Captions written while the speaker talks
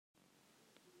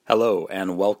Hello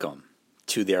and welcome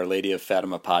to the Our Lady of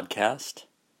Fatima podcast.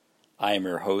 I am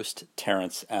your host,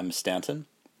 Terrence M. Stanton,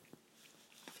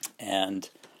 and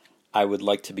I would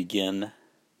like to begin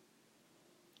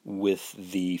with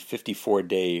the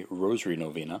 54-day Rosary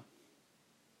Novena.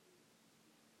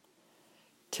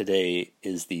 Today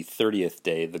is the 30th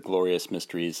day, the Glorious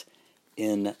Mysteries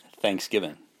in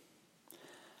Thanksgiving.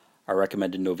 Our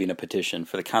recommended novena petition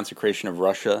for the consecration of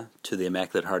Russia to the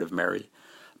Immaculate Heart of Mary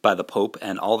by the Pope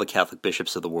and all the Catholic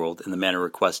bishops of the world in the manner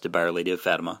requested by Our Lady of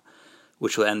Fatima,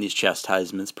 which will end these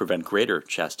chastisements, prevent greater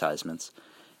chastisements,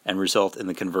 and result in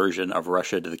the conversion of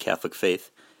Russia to the Catholic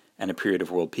faith and a period of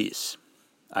world peace.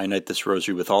 I unite this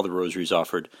rosary with all the rosaries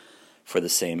offered for the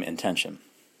same intention.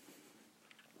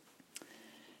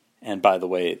 And by the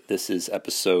way, this is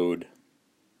episode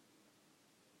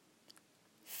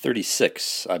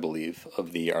 36, I believe,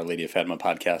 of the Our Lady of Fatima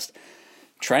podcast.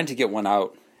 Trying to get one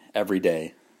out every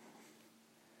day.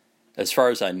 As far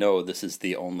as I know, this is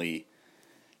the only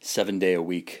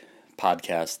 7-day-a-week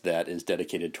podcast that is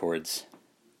dedicated towards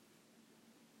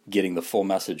getting the full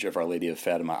message of Our Lady of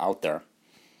Fatima out there.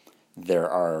 There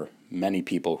are many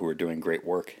people who are doing great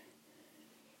work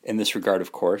in this regard,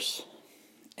 of course,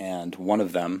 and one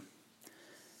of them,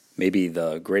 maybe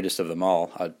the greatest of them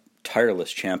all, a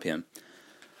tireless champion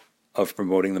of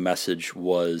promoting the message,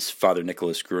 was Father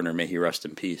Nicholas Gruner, may he rest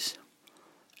in peace.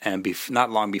 And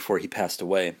not long before he passed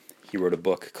away, he wrote a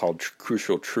book called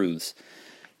Crucial Truths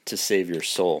to Save Your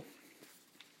Soul.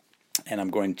 And I'm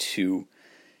going to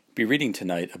be reading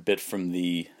tonight a bit from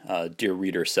the Dear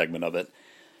Reader segment of it,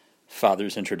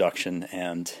 Father's introduction,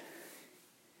 and,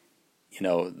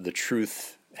 the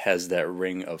truth has that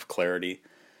ring of clarity.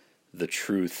 The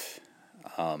truth,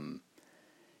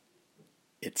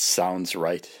 it sounds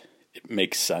right. It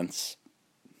makes sense.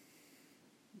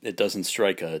 It doesn't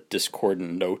strike a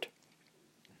discordant note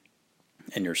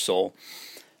in your soul.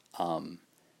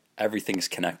 Everything's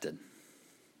connected.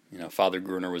 Father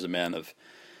Gruner was a man of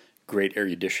great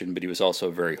erudition, but he was also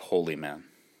a very holy man.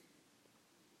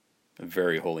 A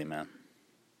very holy man.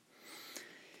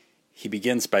 He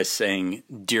begins by saying,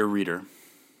 "Dear reader,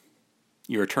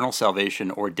 your eternal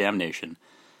salvation or damnation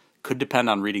could depend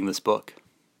on reading this book.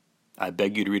 I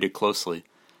beg you to read it closely,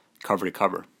 cover to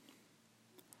cover.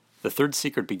 The third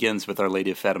secret begins with Our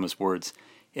Lady of Fatima's words,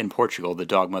 'In Portugal, the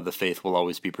dogma of the faith will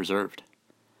always be preserved.'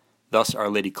 Thus Our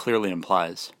Lady clearly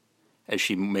implies, as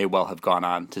she may well have gone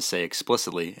on to say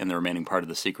explicitly in the remaining part of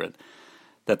the secret,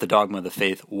 that the dogma of the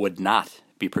faith would not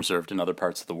be preserved in other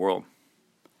parts of the world.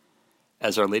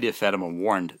 As Our Lady of Fatima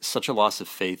warned, such a loss of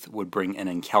faith would bring an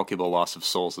incalculable loss of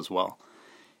souls as well.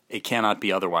 It cannot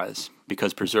be otherwise,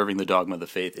 because preserving the dogma of the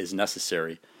faith is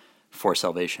necessary for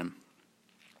salvation.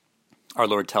 Our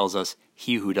Lord tells us,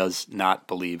 'He who does not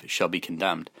believe shall be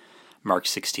condemned.' Mark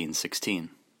 16:16.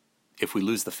 If we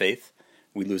lose the faith,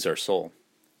 we lose our soul.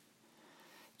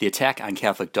 The attack on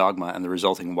Catholic dogma and the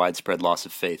resulting widespread loss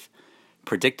of faith,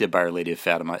 predicted by Our Lady of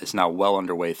Fatima, is now well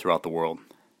underway throughout the world.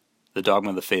 The dogma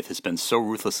of the faith has been so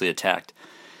ruthlessly attacked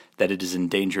that it is in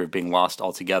danger of being lost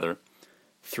altogether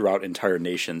throughout entire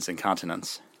nations and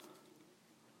continents.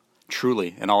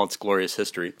 Truly, in all its glorious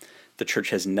history, the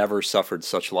Church has never suffered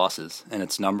such losses in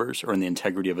its numbers or in the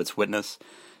integrity of its witness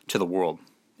to the world,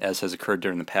 as has occurred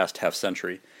during the past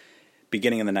half-century,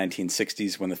 beginning in the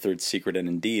 1960s when the Third Secret and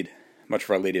indeed much of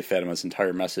Our Lady of Fatima's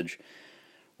entire message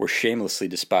were shamelessly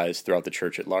despised throughout the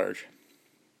Church at large.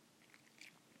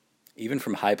 Even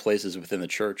from high places within the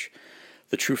Church,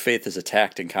 the true faith is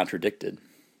attacked and contradicted,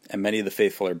 and many of the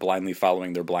faithful are blindly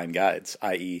following their blind guides,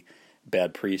 i.e.,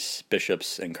 bad priests,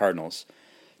 bishops, and cardinals,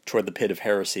 toward the pit of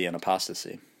heresy and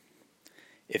apostasy.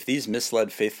 If these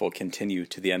misled faithful continue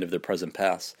to the end of their present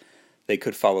paths, they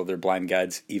could follow their blind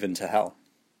guides even to hell.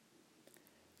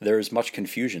 There is much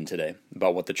confusion today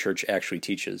about what the Church actually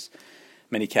teaches.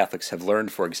 Many Catholics have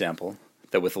learned, for example,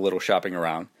 that with a little shopping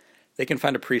around, they can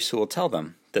find a priest who will tell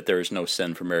them that there is no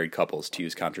sin for married couples to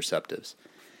use contraceptives.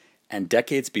 And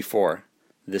decades before,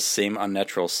 this same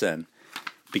unnatural sin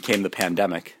became the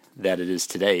pandemic that it is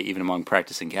today, even among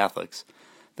practicing Catholics,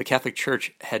 the Catholic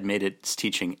Church had made its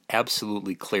teaching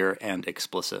absolutely clear and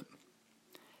explicit.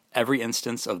 Every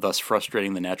instance of thus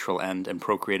frustrating the natural end and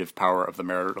procreative power of the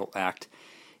marital act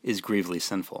is grievously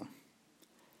sinful.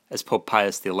 As Pope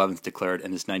Pius XI declared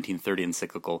in his 1930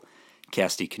 encyclical,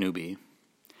 Casti Connubii.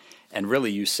 And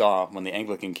really you saw when the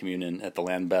Anglican Communion at the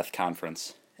Lambeth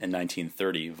Conference in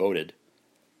 1930 voted,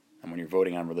 and when you're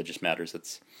voting on religious matters,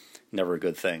 it's never a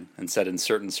good thing, and said in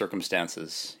certain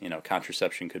circumstances,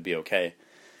 contraception could be okay,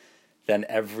 then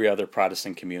every other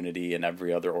Protestant community and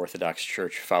every other Orthodox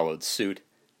church followed suit,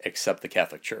 except the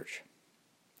Catholic Church.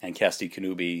 and Casti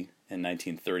Connubii in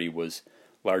 1930 was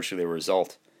largely a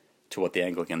result to what the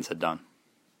Anglicans had done.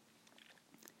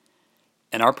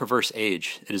 In our perverse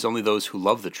age, it is only those who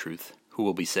love the truth who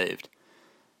will be saved.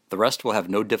 The rest will have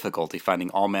no difficulty finding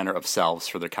all manner of salves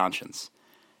for their conscience,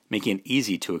 making it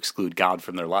easy to exclude God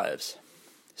from their lives.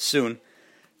 Soon,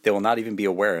 they will not even be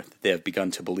aware that they have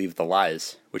begun to believe the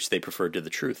lies which they preferred to the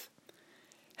truth.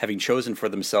 Having chosen for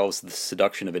themselves the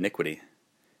seduction of iniquity,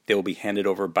 they will be handed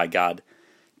over by God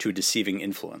to a deceiving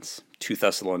influence. 2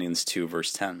 Thessalonians 2,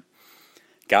 verse 10.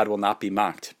 God will not be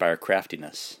mocked by our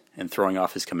craftiness in throwing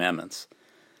off his commandments.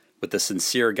 With the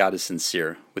sincere, God is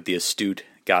sincere. With the astute,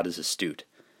 God is astute.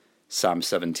 Psalm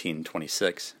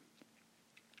 17:26.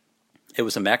 It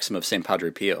was a maxim of St. Padre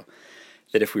Pio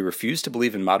that if we refuse to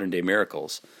believe in modern-day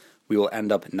miracles, we will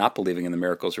end up not believing in the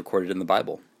miracles recorded in the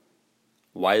Bible.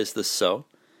 Why is this so?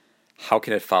 How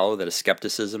can it follow that a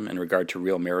skepticism in regard to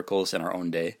real miracles in our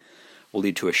own day will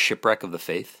lead to a shipwreck of the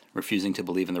faith, refusing to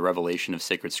believe in the revelation of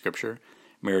sacred Scripture,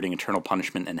 meriting eternal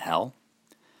punishment in hell?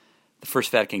 The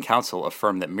First Vatican Council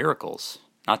affirmed that miracles,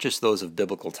 not just those of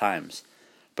biblical times,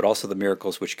 but also the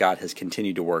miracles which God has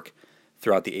continued to work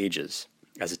throughout the ages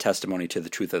as a testimony to the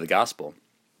truth of the gospel,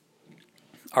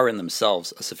 are in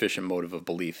themselves a sufficient motive of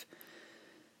belief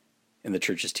in the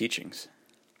Church's teachings.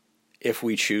 If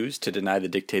we choose to deny the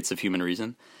dictates of human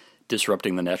reason,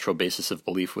 disrupting the natural basis of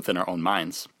belief within our own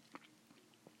minds,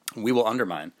 we will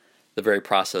undermine the very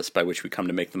process by which we come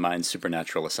to make the mind's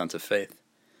supernatural ascent of faith.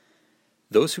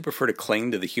 Those who prefer to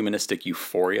cling to the humanistic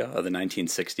euphoria of the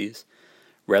 1960s,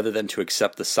 rather than to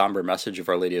accept the somber message of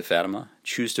Our Lady of Fatima,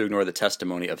 choose to ignore the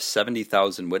testimony of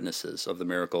 70,000 witnesses of the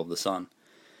miracle of the sun.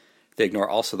 They ignore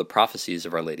also the prophecies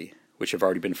of Our Lady, which have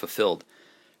already been fulfilled,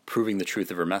 proving the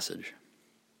truth of her message.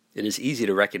 It is easy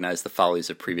to recognize the follies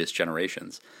of previous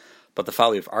generations, but the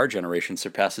folly of our generation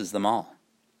surpasses them all.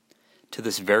 To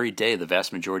this very day, the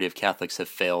vast majority of Catholics have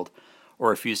failed or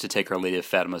refused to take Our Lady of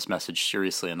Fatima's message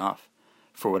seriously enough,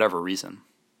 for whatever reason.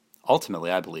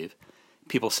 Ultimately, I believe,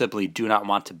 people simply do not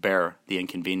want to bear the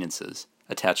inconveniences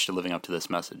attached to living up to this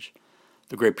message,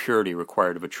 the great purity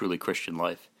required of a truly Christian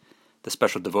life, the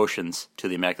special devotions to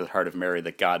the Immaculate Heart of Mary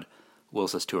that God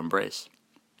wills us to embrace,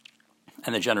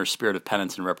 and the generous spirit of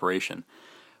penance and reparation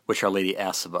which Our Lady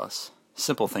asks of us.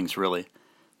 Simple things, really,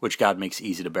 which God makes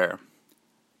easy to bear.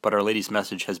 But Our Lady's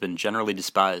message has been generally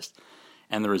despised,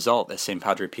 and the result, as St.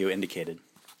 Padre Pio indicated,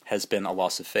 has been a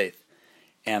loss of faith,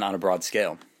 and on a broad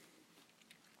scale.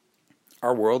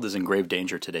 Our world is in grave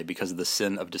danger today because of the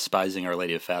sin of despising Our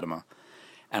Lady of Fatima,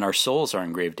 and our souls are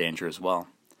in grave danger as well.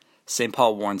 St.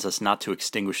 Paul warns us not to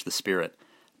extinguish the Spirit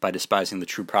by despising the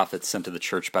true prophets sent to the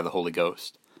Church by the Holy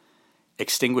Ghost.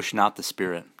 Extinguish not the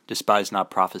Spirit, despise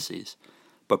not prophecies,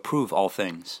 but prove all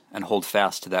things, and hold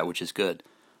fast to that which is good.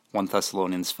 1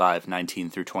 Thessalonians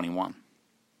 5:19-21.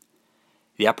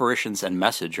 The apparitions and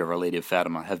message of Our Lady of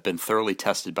Fatima have been thoroughly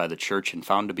tested by the Church and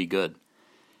found to be good.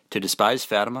 To despise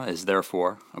Fatima is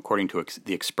therefore, according to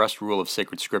the express rule of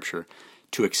sacred Scripture,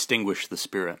 to extinguish the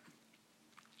Spirit.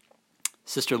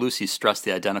 Sister Lucy stressed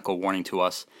the identical warning to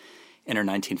us in her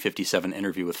 1957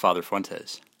 interview with Father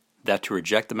Fuentes, that to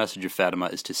reject the message of Fatima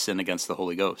is to sin against the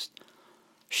Holy Ghost.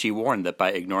 She warned that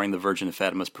by ignoring the Virgin of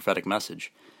Fatima's prophetic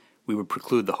message, we would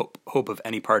preclude the hope of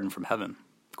any pardon from heaven.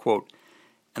 Quote,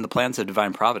 "In the plans of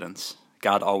divine providence,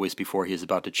 God always, before he is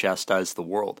about to chastise the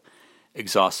world,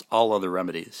 exhausts all other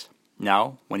remedies.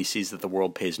 Now, when he sees that the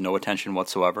world pays no attention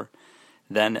whatsoever,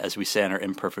 then, as we say in our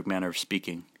imperfect manner of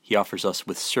speaking, he offers us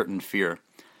with certain fear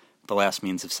the last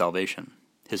means of salvation,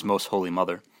 his most holy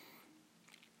mother.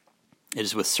 It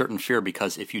is with certain fear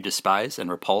because if you despise and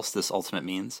repulse this ultimate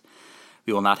means,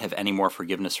 we will not have any more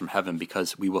forgiveness from heaven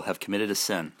because we will have committed a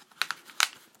sin,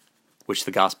 which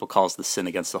the gospel calls the sin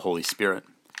against the Holy Spirit.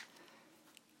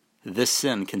 This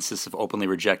sin consists of openly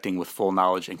rejecting with full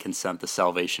knowledge and consent the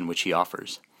salvation which he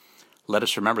offers. Let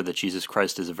us remember that Jesus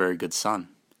Christ is a very good Son,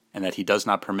 and that he does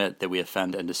not permit that we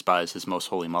offend and despise his most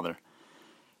holy mother.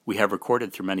 We have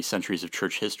recorded through many centuries of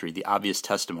church history the obvious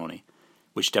testimony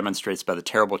which demonstrates by the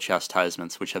terrible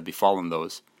chastisements which have befallen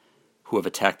those who have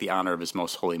attacked the honor of his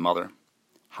most holy mother,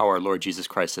 how our Lord Jesus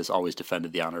Christ has always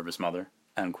defended the honor of his mother."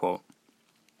 End quote.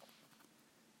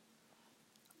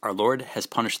 Our Lord has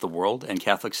punished the world, and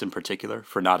Catholics in particular,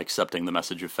 for not accepting the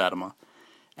message of Fatima,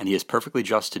 and he is perfectly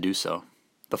just to do so.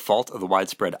 The fault of the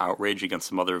widespread outrage against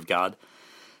the Mother of God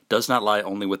does not lie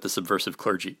only with the subversive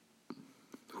clergy,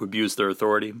 who abuse their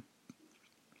authority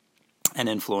and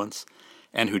influence,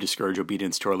 and who discourage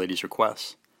obedience to Our Lady's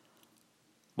requests.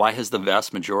 Why has the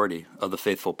vast majority of the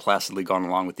faithful placidly gone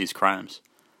along with these crimes?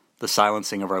 the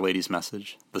silencing of Our Lady's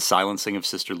message, the silencing of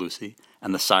Sister Lucy,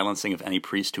 and the silencing of any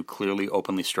priest who clearly,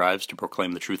 openly strives to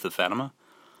proclaim the truth of Fatima?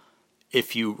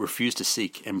 If you refuse to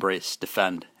seek, embrace,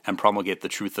 defend, and promulgate the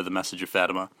truth of the message of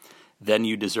Fatima, then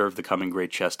you deserve the coming great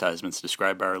chastisements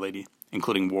described by Our Lady,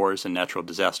 including wars and natural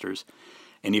disasters,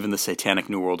 and even the satanic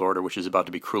New World Order, which is about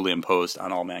to be cruelly imposed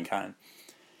on all mankind.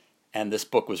 And this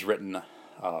book was written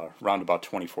around about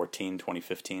 2014,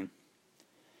 2015.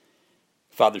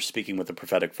 Father's speaking with a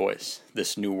prophetic voice.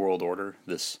 This New World Order,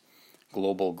 this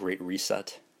global Great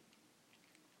Reset,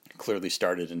 clearly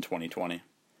started in 2020,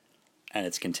 and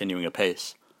it's continuing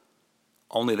apace.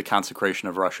 Only the consecration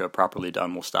of Russia, properly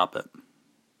done, will stop it.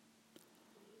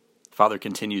 Father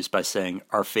continues by saying,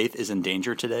 our faith is in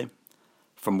danger today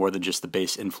from more than just the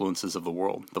base influences of the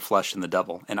world, the flesh and the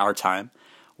devil. In our time,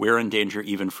 we are in danger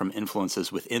even from influences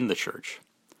within the church.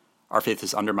 Our faith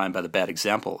is undermined by the bad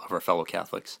example of our fellow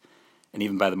Catholics, and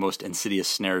even by the most insidious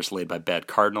snares laid by bad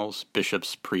cardinals,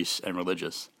 bishops, priests, and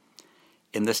religious.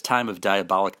 In this time of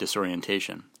diabolic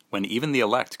disorientation, when even the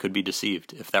elect could be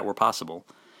deceived, if that were possible,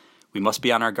 we must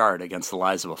be on our guard against the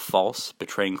lies of a false,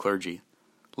 betraying clergy,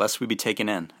 lest we be taken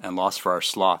in and lost for our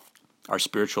sloth, our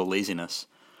spiritual laziness,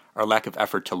 our lack of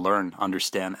effort to learn,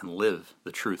 understand, and live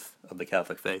the truth of the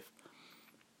Catholic faith.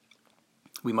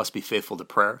 We must be faithful to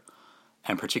prayer,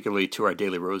 and particularly to our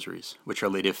daily rosaries, which Our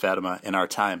Lady of Fatima in our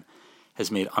time has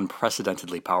made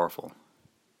unprecedentedly powerful.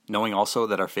 Knowing also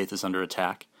that our faith is under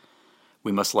attack,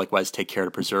 we must likewise take care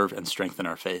to preserve and strengthen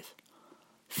our faith.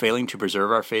 Failing to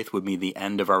preserve our faith would mean the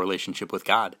end of our relationship with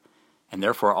God, and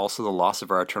therefore also the loss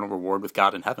of our eternal reward with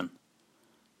God in heaven.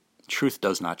 Truth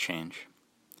does not change.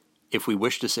 If we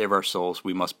wish to save our souls,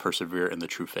 we must persevere in the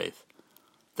true faith.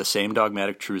 The same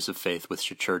dogmatic truths of faith which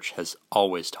the Church has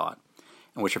always taught,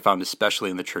 and which are found especially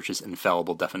in the Church's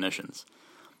infallible definitions.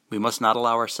 We must not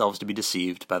allow ourselves to be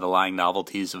deceived by the lying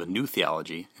novelties of a new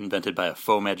theology invented by a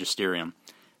faux magisterium,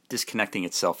 disconnecting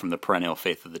itself from the perennial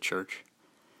faith of the Church.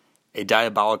 A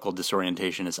diabolical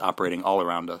disorientation is operating all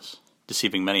around us,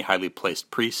 deceiving many highly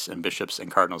placed priests and bishops and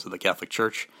cardinals of the Catholic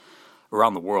Church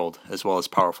around the world, as well as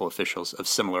powerful officials of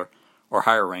similar or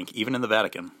higher rank even in the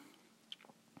Vatican.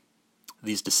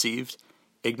 These deceived,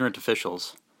 ignorant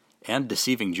officials and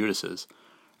deceiving Judases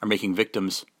are making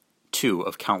victims, too,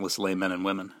 of countless laymen and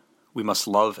women. We must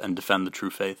love and defend the true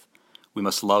faith. We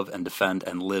must love and defend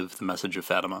and live the message of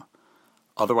Fatima.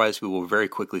 Otherwise, we will very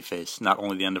quickly face not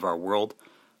only the end of our world,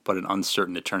 but an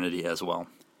uncertain eternity as well.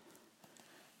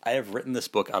 I have written this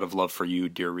book out of love for you,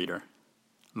 dear reader.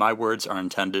 My words are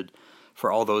intended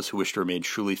for all those who wish to remain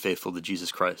truly faithful to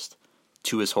Jesus Christ,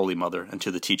 to His Holy Mother, and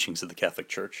to the teachings of the Catholic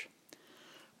Church.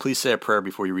 Please say a prayer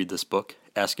before you read this book,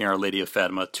 asking Our Lady of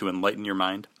Fatima to enlighten your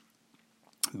mind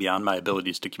beyond my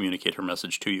abilities to communicate her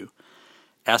message to you.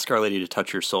 Ask Our Lady to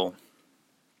touch your soul,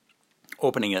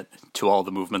 opening it to all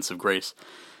the movements of grace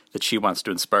that she wants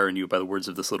to inspire in you by the words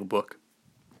of this little book.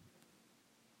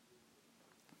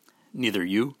 Neither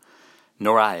you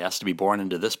nor I ask to be born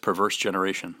into this perverse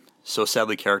generation, so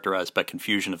sadly characterized by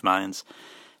confusion of minds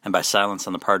and by silence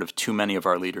on the part of too many of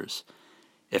our leaders,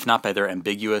 if not by their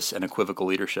ambiguous and equivocal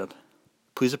leadership.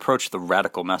 Please approach the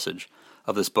radical message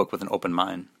of this book with an open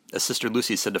mind. As Sister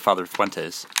Lucy said to Father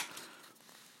Fuentes,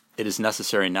 it is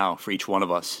necessary now for each one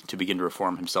of us to begin to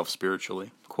reform himself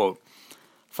spiritually. Quote,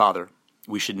 Father,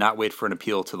 we should not wait for an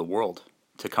appeal to the world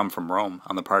to come from Rome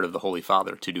on the part of the Holy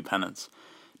Father to do penance,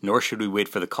 nor should we wait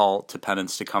for the call to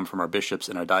penance to come from our bishops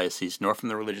in our diocese, nor from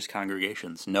the religious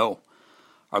congregations. No,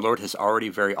 our Lord has already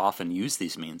very often used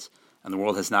these means, and the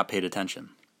world has not paid attention.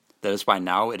 That is why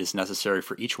now it is necessary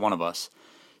for each one of us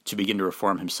to begin to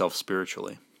reform himself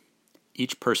spiritually.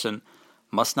 Each person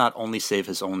must not only save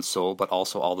his own soul, but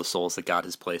also all the souls that God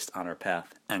has placed on our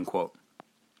path. End quote.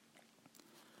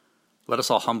 Let us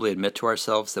all humbly admit to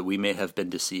ourselves that we may have been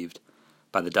deceived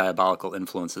by the diabolical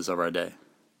influences of our day.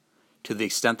 To the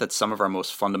extent that some of our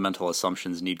most fundamental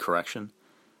assumptions need correction,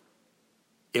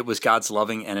 it was God's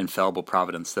loving and infallible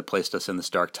providence that placed us in this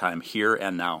dark time here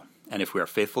and now, and if we are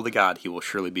faithful to God, He will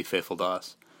surely be faithful to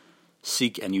us.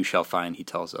 Seek and you shall find, He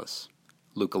tells us.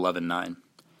 Luke 11:9.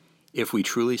 If we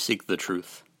truly seek the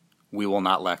truth, we will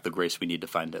not lack the grace we need to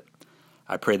find it.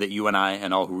 I pray that you and I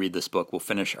and all who read this book will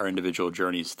finish our individual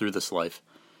journeys through this life,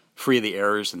 free of the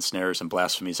errors and snares and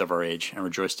blasphemies of our age, and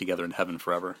rejoice together in heaven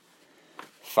forever.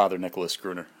 Father Nicholas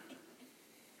Gruner.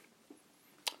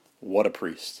 What a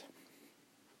priest.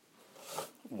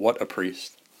 What a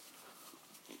priest.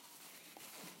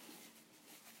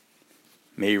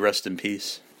 May you rest in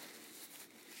peace.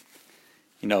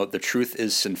 You know, the truth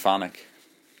is symphonic.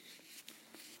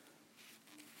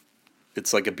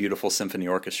 It's like a beautiful symphony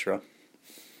orchestra.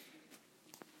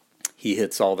 He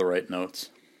hits all the right notes.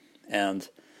 And,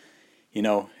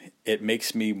 it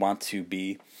makes me want to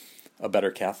be a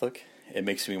better Catholic. It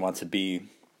makes me want to be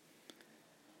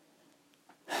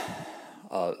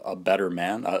a better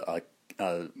man,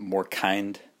 a more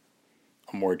kind,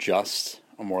 a more just,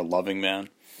 a more loving man,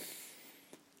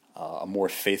 a more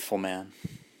faithful man,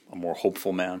 a more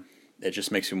hopeful man. It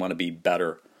just makes me want to be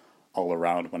better all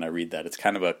around when I read that. It's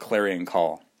kind of a clarion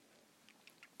call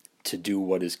to do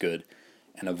what is good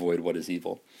and avoid what is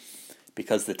evil.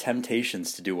 Because the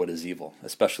temptations to do what is evil,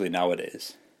 especially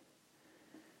nowadays,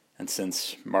 and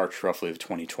since March roughly of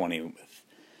 2020, with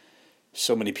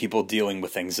so many people dealing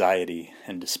with anxiety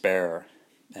and despair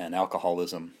and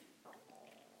alcoholism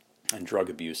and drug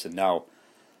abuse, and now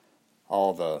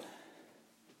all the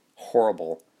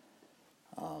horrible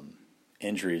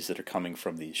injuries that are coming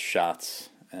from these shots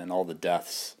and all the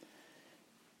deaths,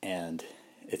 and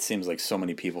it seems like so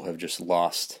many people have just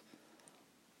lost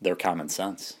their common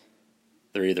sense.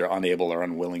 They're either unable or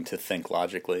unwilling to think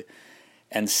logically,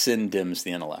 and sin dims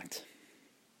the intellect.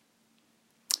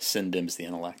 Sin dims the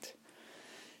intellect.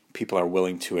 People are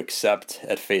willing to accept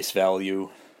at face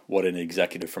value what an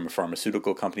executive from a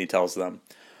pharmaceutical company tells them,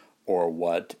 or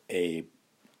what a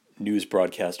news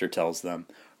broadcaster tells them,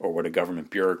 or what a government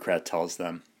bureaucrat tells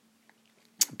them,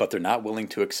 but they're not willing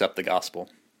to accept the gospel.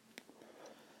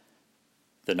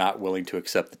 They're not willing to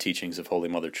accept the teachings of Holy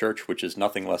Mother Church, which is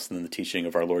nothing less than the teaching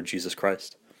of our Lord Jesus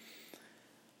Christ.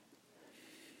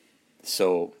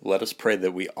 So let us pray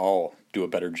that we all do a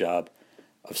better job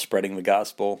of spreading the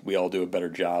gospel. We all do a better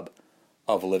job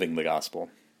of living the gospel.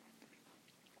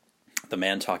 The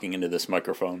man talking into this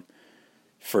microphone,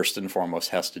 first and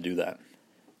foremost, has to do that.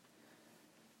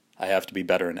 I have to be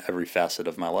better in every facet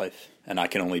of my life, and I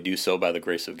can only do so by the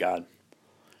grace of God.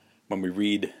 When we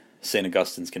read St.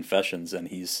 Augustine's Confessions, and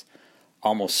he's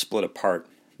almost split apart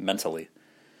mentally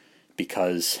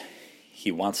because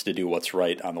he wants to do what's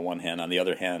right on the one hand. On the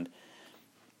other hand,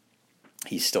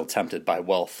 he's still tempted by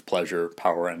wealth, pleasure,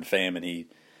 power, and fame, and he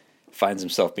finds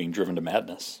himself being driven to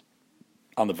madness,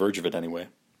 on the verge of it anyway.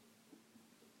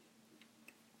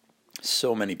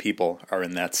 So many people are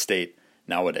in that state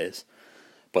nowadays.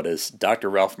 But as Dr.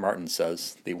 Ralph Martin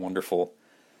says, the wonderful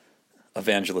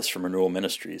evangelist from Renewal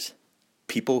Ministries,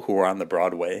 people who are on the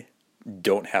broad way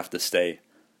don't have to stay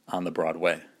on the broad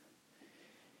way.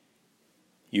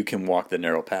 You can walk the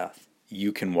narrow path.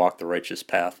 You can walk the righteous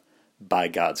path by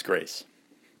God's grace.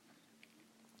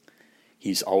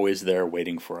 He's always there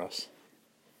waiting for us.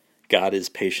 God is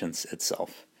patience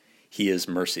itself. He is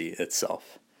mercy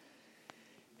itself.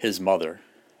 His mother,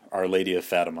 Our Lady of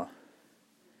Fatima,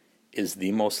 is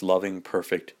the most loving,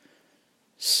 perfect,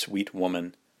 sweet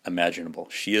woman imaginable.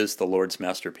 She is the Lord's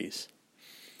masterpiece.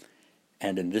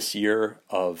 And in this year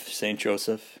of St.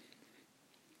 Joseph,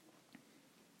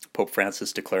 Pope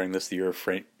Francis declaring this the year of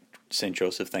St.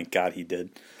 Joseph, thank God he did,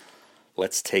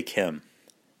 let's take him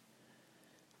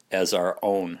as our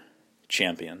own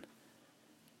champion,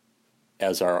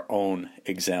 as our own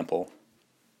example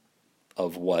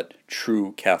of what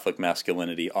true Catholic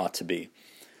masculinity ought to be.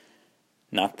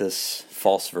 Not this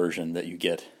false version that you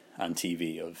get on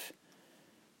TV of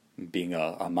being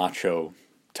a macho,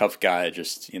 tough guy,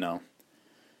 just,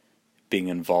 being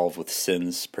involved with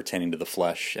sins pertaining to the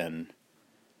flesh and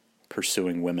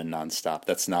pursuing women nonstop.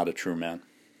 That's not a true man.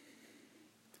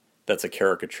 That's a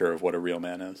caricature of what a real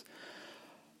man is.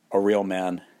 A real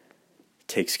man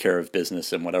takes care of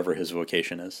business in whatever his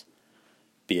vocation is,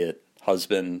 be it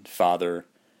husband, father,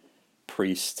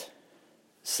 priest,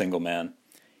 single man.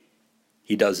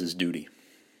 He does his duty.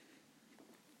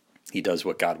 He does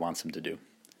what God wants him to do.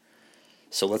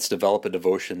 So let's develop a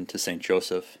devotion to St.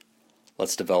 Joseph.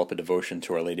 Let's develop a devotion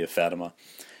to Our Lady of Fatima.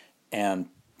 And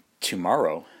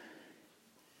tomorrow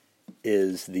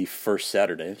is the first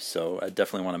Saturday, so I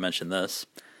definitely want to mention this.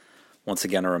 Once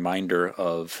again, a reminder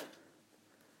of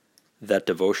that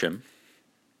devotion.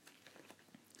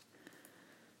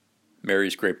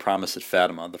 Mary's Great Promise at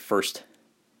Fatima. The first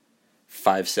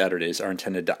 5 Saturdays are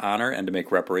intended to honor and to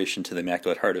make reparation to the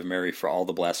Immaculate Heart of Mary for all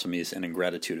the blasphemies and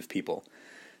ingratitude of people.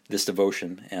 This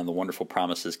devotion and the wonderful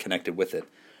promises connected with it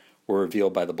were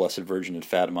revealed by the Blessed Virgin at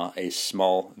Fatima, a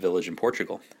small village in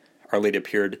Portugal. Our Lady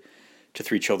appeared to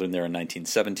 3 children there in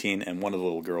 1917, and one of the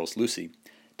little girls, Lucy,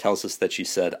 tells us that she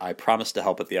said, "I promise to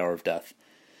help at the hour of death.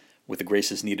 With the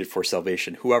graces needed for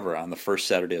salvation, whoever on the first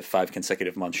Saturday of 5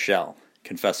 consecutive months shall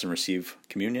confess and receive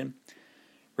communion,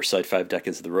 recite 5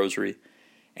 decades of the Rosary,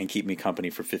 and keep me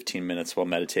company for 15 minutes while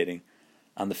meditating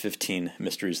on the 15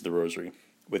 mysteries of the Rosary,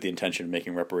 with the intention of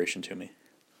making reparation to me."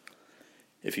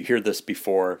 If you hear this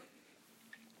before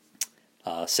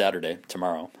Saturday,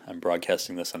 tomorrow, I'm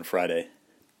broadcasting this on Friday,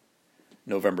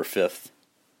 November 5th,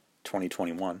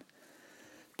 2021.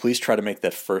 Please try to make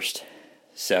that first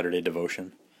Saturday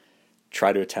devotion.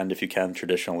 Try to attend, if you can,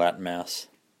 traditional Latin Mass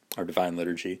or Divine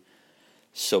Liturgy.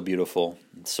 So beautiful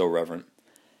and so reverent.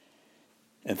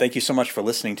 And thank you so much for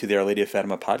listening to the Our Lady of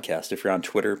Fatima podcast. If you're on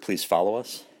Twitter, please follow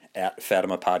us at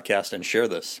Fatima Podcast and share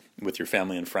this with your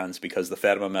family and friends, because the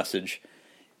Fatima message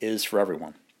is for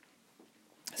everyone.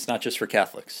 It's not just for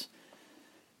Catholics.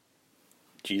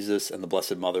 Jesus and the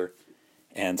Blessed Mother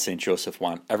and St. Joseph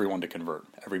want everyone to convert,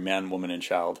 every man, woman, and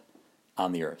child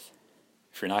on the earth.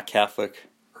 If you're not Catholic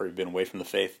or you've been away from the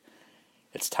faith,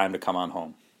 it's time to come on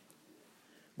home.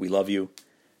 We love you,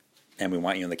 and we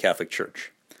want you in the Catholic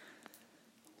Church.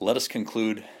 Let us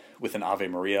conclude with an Ave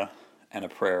Maria and a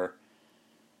prayer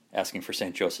asking for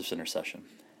St. Joseph's intercession.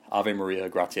 Ave Maria,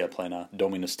 gratia plena,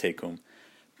 Dominus tecum,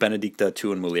 benedicta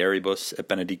tu in mulieribus, et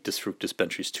benedictus fructus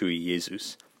ventris tui,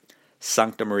 Iesus.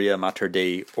 Sancta Maria, Mater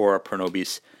Dei, ora pro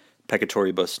nobis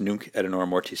peccatoribus, nunc et in hora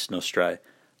mortis nostrae.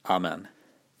 Amen.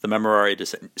 The Memorare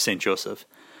to St. Joseph.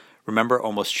 Remember,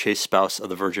 O most chaste spouse of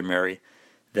the Virgin Mary,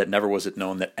 that never was it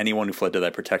known that anyone who fled to thy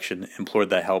protection, implored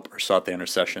thy help, or sought thy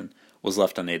intercession, was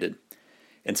left unaided.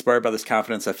 Inspired by this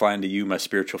confidence, I fly unto you, my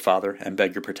spiritual father, and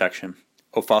beg your protection.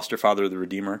 O foster father of the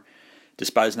Redeemer,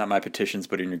 despise not my petitions,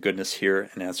 but in your goodness hear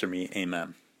and answer me.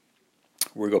 Amen.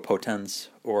 Virgo potens,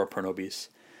 ora pro nobis.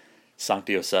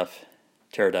 Sancti Joseph,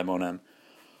 terra daimonem,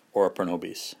 ora pro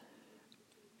nobis.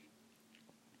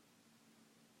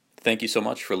 Thank you so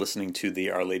much for listening to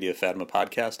the Our Lady of Fatima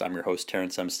podcast. I'm your host,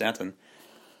 Terrence M. Stanton.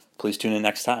 Please tune in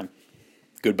next time.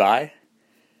 Goodbye,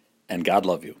 and God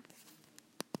love you.